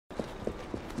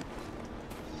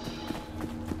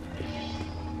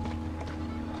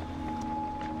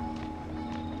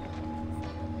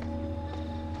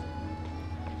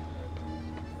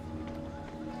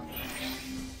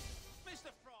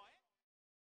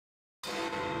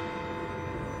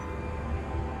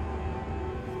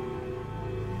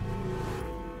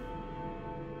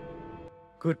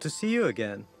Good to see you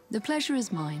again. The pleasure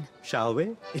is mine. Shall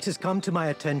we? It has come to my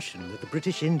attention that the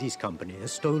British Indies Company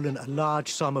has stolen a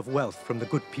large sum of wealth from the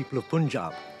good people of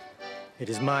Punjab. It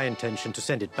is my intention to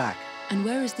send it back. And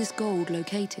where is this gold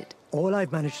located? All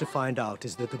I've managed to find out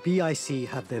is that the BIC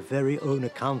have their very own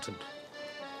accountant.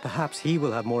 Perhaps he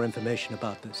will have more information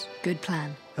about this. Good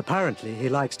plan. Apparently, he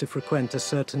likes to frequent a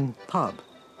certain pub.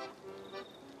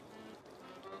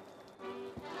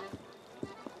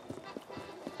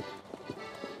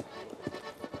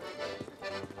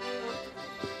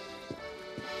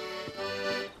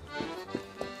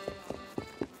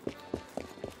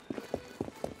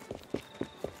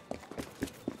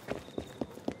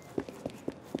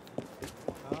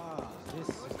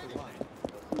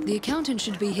 The accountant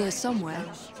should be here somewhere.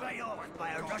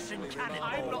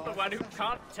 I'm not the one who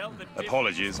can't tell the difference.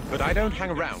 Apologies, but I don't hang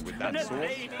around with that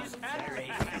sort.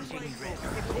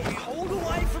 Hold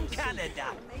away from Canada.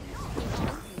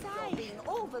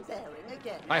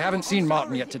 I haven't seen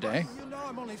Martin yet today.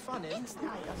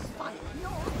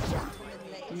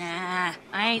 Nah,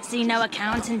 I ain't seen no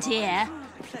accountant here.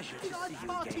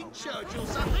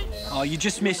 Oh, you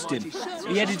just missed him.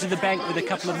 He headed to the bank with a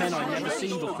couple of men I'd never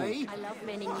seen before.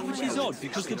 Which is odd,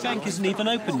 because the bank isn't even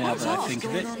open now that I think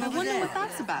of it. I wonder what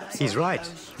that's about. He's right.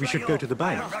 We should go to the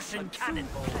bank.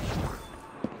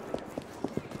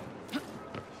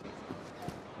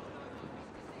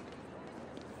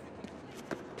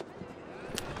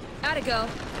 Gotta go.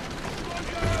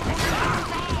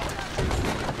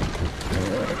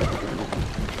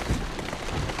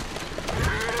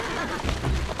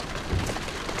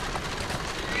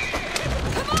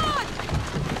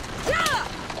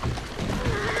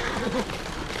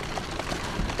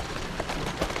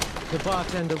 The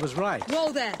bartender was right.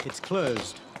 Whoa there! It's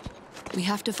closed. We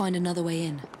have to find another way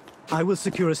in. I will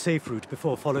secure a safe route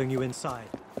before following you inside.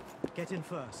 Get in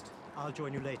first. I'll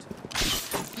join you later.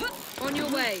 On your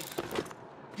way.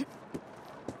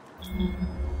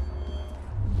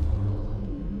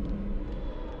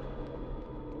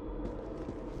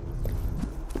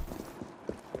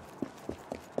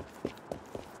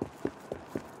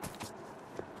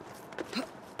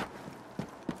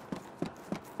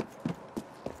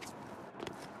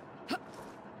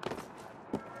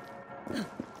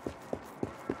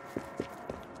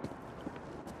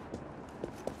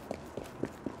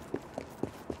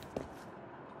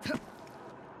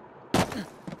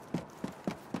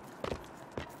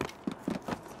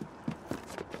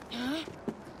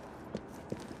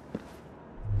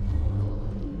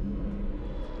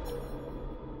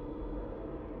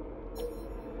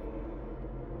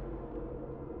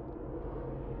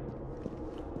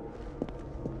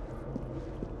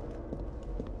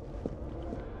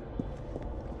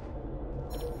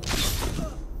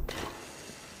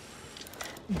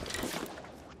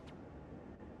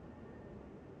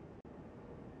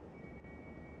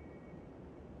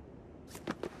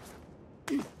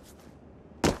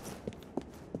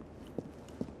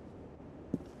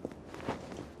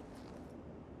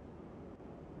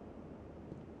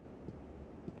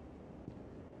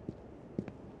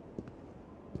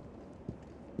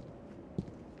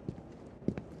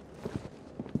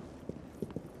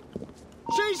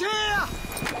 She's here!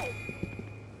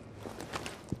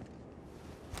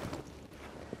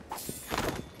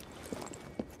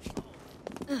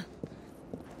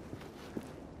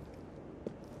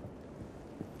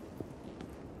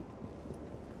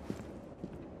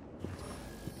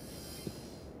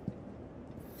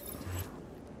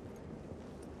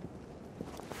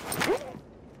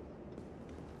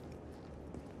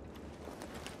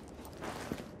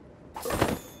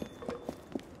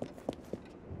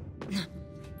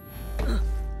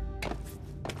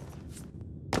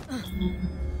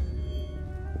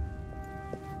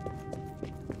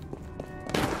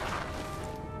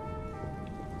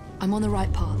 I'm on the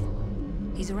right path.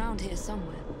 He's around here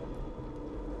somewhere.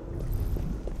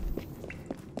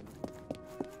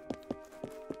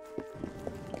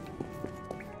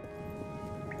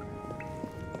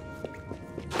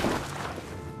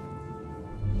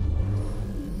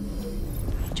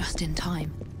 Just in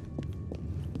time.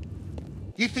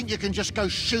 You think you can just go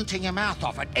shooting your mouth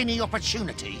off at any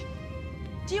opportunity?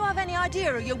 Do you have any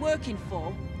idea who you're working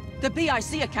for? The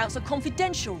BIC accounts are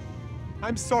confidential.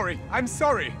 I'm sorry.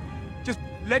 Just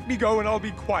let me go and I'll be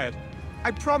quiet.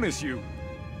 I promise you.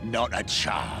 Not a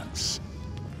chance.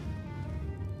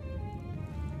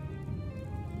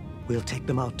 We'll take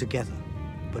them out together,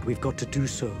 but we've got to do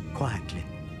so quietly.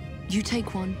 You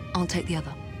take one, I'll take the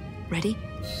other. Ready?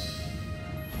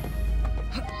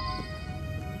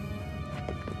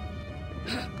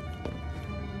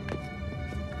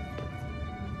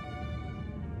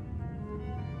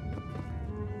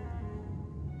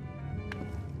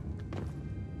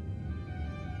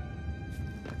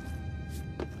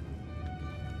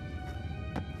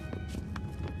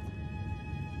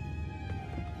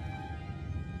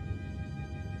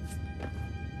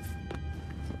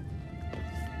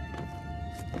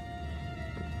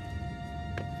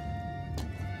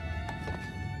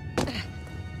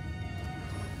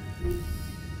 There's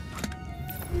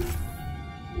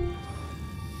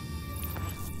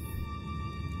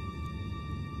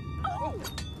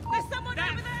someone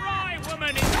That over there! fry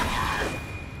woman is...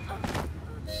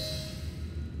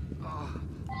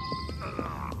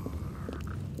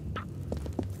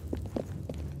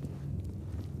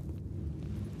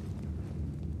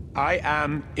 I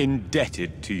am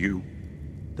indebted to you.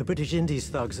 The British Indies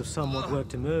thugs have somewhat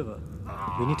worked him over.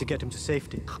 We need to get him to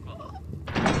safety.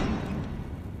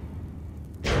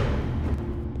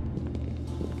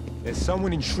 There's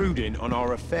someone intruding on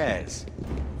our affairs.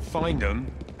 Find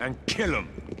them and kill them.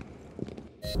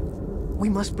 We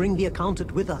must bring the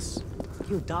accountant with us.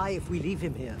 He'll die if we leave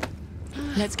him here.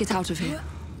 Let's get out of here.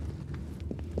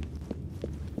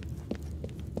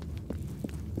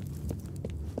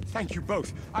 Thank you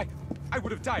both. I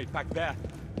would have died back there.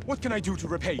 What can I do to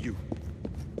repay you?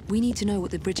 We need to know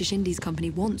what the British Indies Company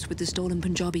wants with the stolen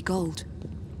Punjabi gold.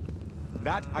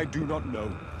 That I do not know.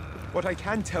 What I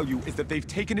can tell you is that they've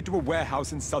taken it to a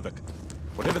warehouse in Southwark.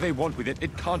 Whatever they want with it,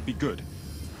 it can't be good.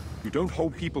 You don't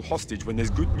hold people hostage when there's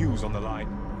good news on the line.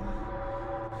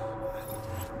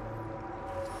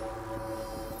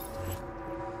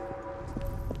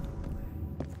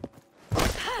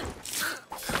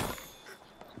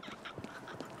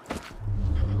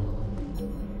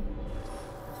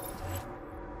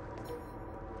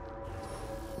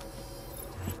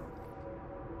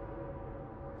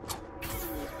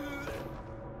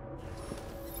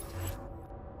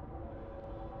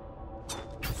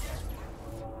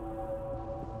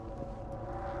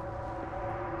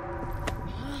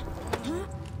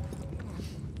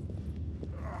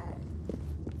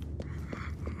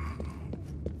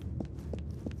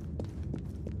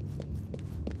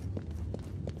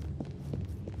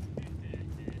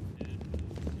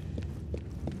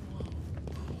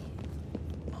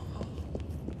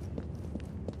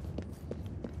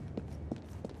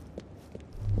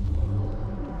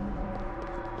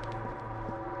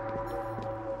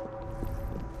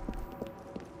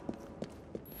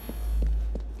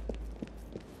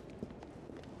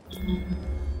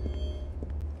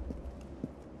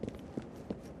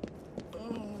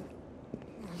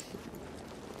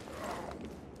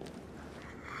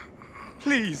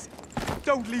 Please,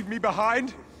 don't leave me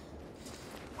behind.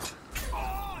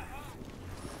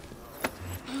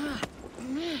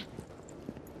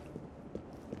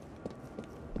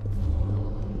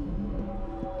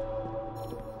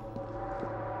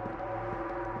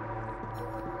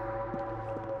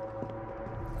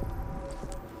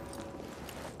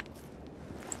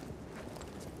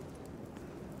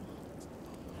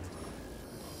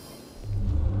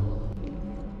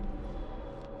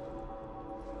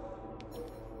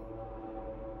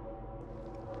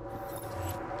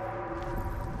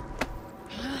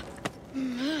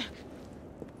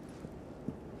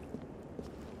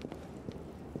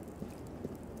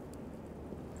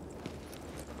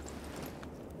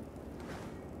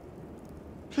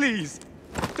 Please,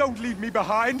 don't leave me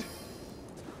behind.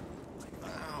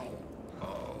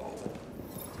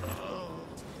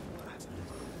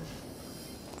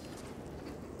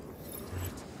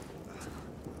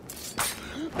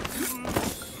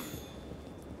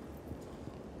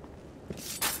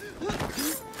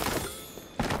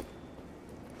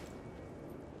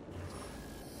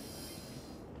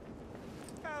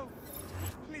 Help!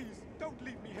 Please, don't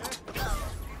leave me here.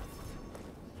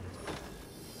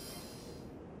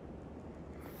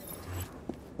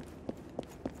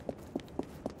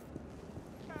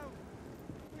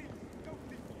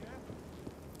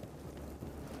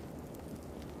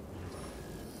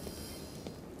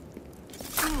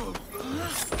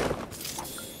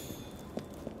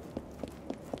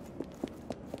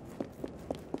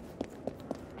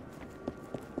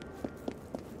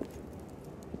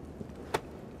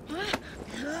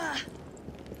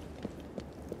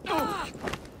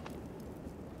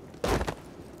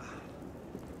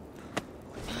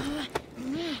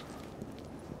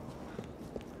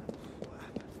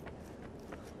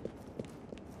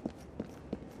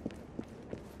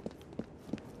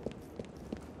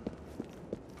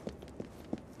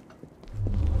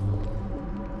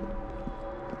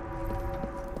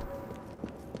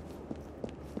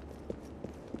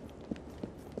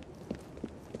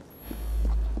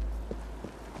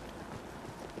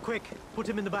 Quick, put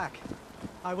him in the back.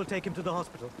 I will take him to the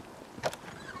hospital.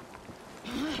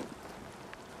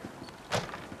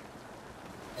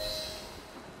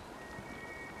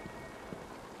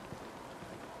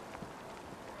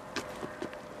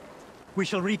 We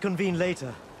shall reconvene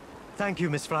later. Thank you,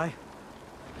 Miss Fry.